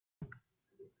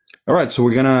All right, so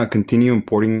we're gonna continue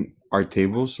importing our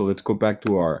tables. So let's go back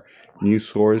to our new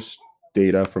source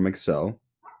data from Excel.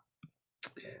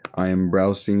 I am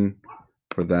browsing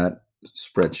for that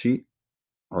spreadsheet,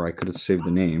 or I could have saved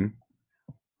the name.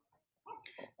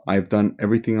 I've done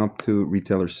everything up to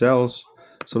retailer sales.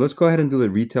 So let's go ahead and do the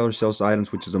retailer sales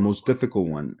items, which is the most difficult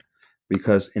one,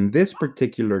 because in this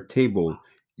particular table,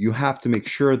 you have to make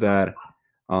sure that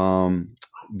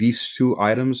these two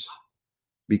items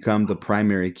become the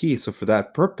primary key. So for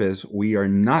that purpose, we are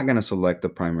not going to select the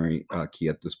primary key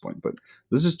at this point. But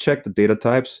let's just check the data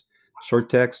types. Short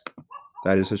text,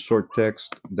 that is a short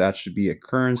text. That should be a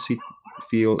currency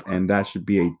field, and that should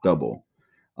be a double.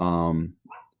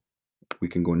 We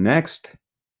can go next.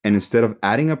 And instead of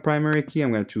adding a primary key,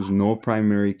 I'm going to choose no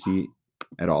primary key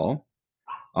at all.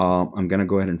 I'm going to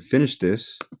go ahead and finish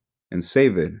this and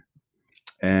save it.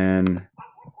 And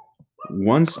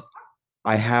once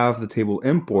I have the table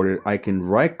imported, I can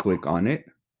right click on it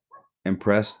and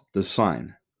press the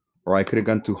sign. Or I could have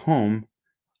gone to home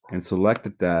and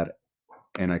selected that,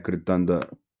 and I could have done the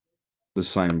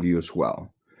sign view as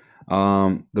well.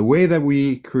 The way that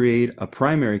we create a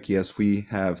primary key, as we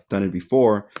have done it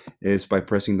before, is by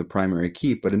pressing the primary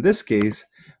key. But in this case,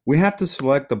 we have to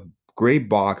select the gray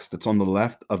box that's on the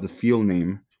left of the field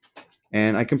name,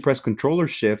 and I can press Control or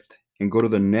Shift and go to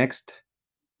the next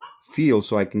field,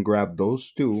 so I can grab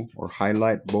those two or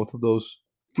highlight both of those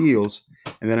fields,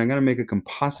 and then I'm going to make a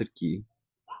composite key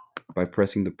by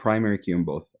pressing the primary key on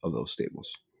both of those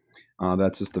tables.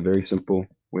 That's just a very simple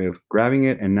way of grabbing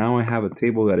it, and now I have a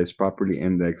table that is properly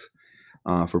indexed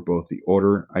for both the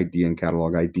order ID and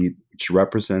catalog ID, which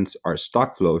represents our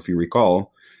stock flow, if you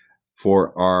recall,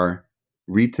 for our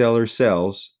retailer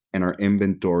sales and our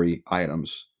inventory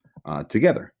items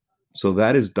together. So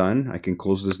that is done. I can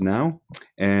close this now.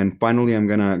 And finally, I'm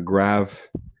going to grab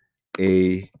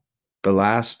the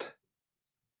last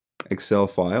Excel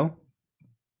file,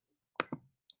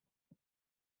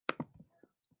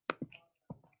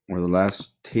 or the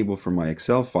last table from my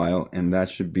Excel file, and that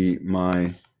should be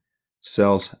my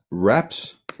sales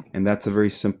reps. And that's a very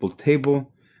simple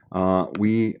table.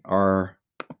 We are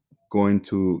going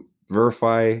to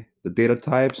verify the data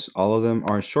types. All of them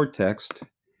are short text,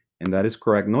 and that is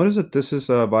correct. Notice that this is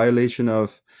a violation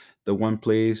of the one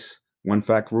place, one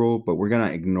fact rule, but we're going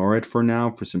to ignore it for now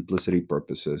for simplicity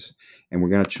purposes. And we're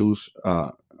going to choose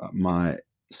my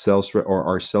sales rep, or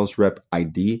our sales rep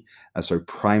ID, as our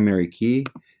primary key,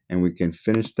 and we can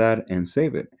finish that and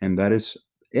save it. And that is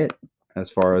it as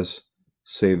far as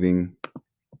saving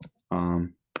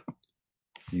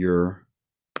your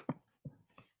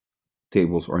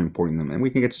tables or importing them. And we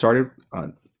can get started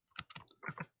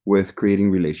with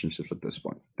creating relationships at this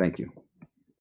point. Thank you.